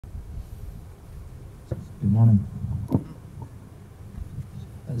Good morning.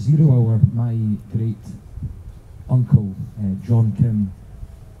 At 0 hour, my great uncle, John Kimm,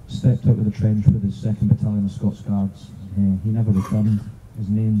 stepped out of the trench with his 2nd Battalion of Scots Guards. He never returned. His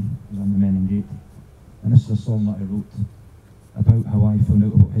name was on the Menin Gate. And this is a song that I wrote about how I found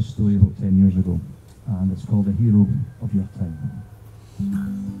out about his story about 10 years ago. And it's called A Hero of Your Time.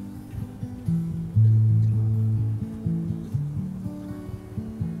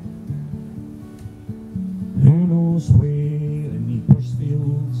 Who knows where in Ypres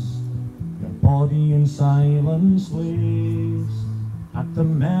fields your body in silence lays? At the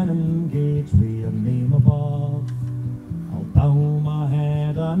Menin Gate with your name above, I'll bow my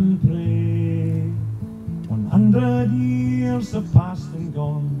head and pray. 100 years have passed and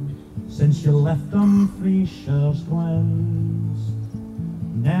gone since you left Dumfrieshire's glens,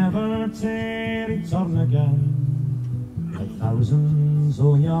 never to return again, like thousands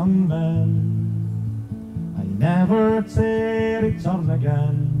of young men. I never to return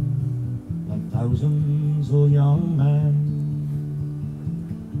again, like thousands of young men.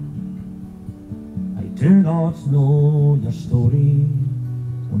 I do not know your story,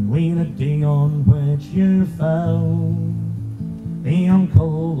 only the day on which you fell, the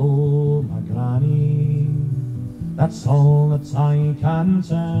uncle of my granny, that's all that I can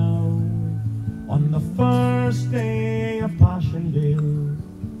tell. On the first day of Passchendaele,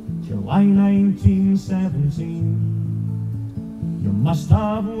 July 1917, you must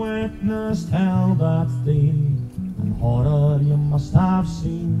have witnessed hell that day, and horror you must have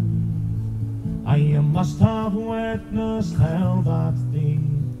seen. Aye, you must have witnessed hell that day,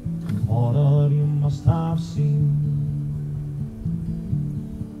 and horror you must have seen.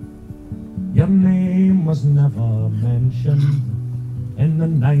 Your name was never mentioned in the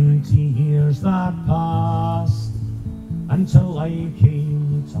 90 years that passed, until I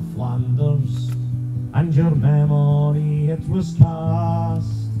came to Flanders, and your memory it was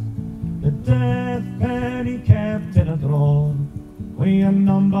cast. The death penny kept in a drawer, with your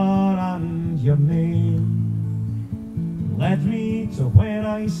number and your name, led me to where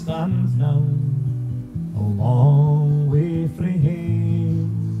I stand now, a long way frae hame.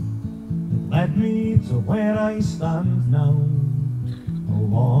 It led me to where I stand now, a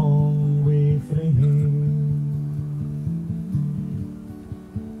long way frae hame.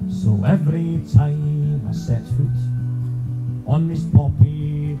 So every time I set foot on these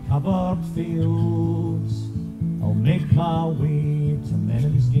poppy-covered fields, I'll make my way to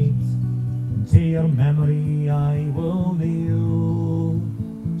Menin Gate, and to your memory I will kneel.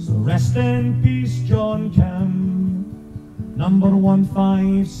 So rest in peace, John Kimm, number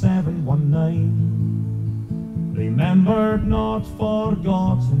 15719, remembered not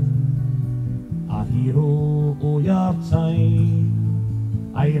forgotten, a hero of your time.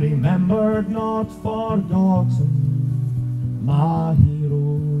 I remembered not forgotten, my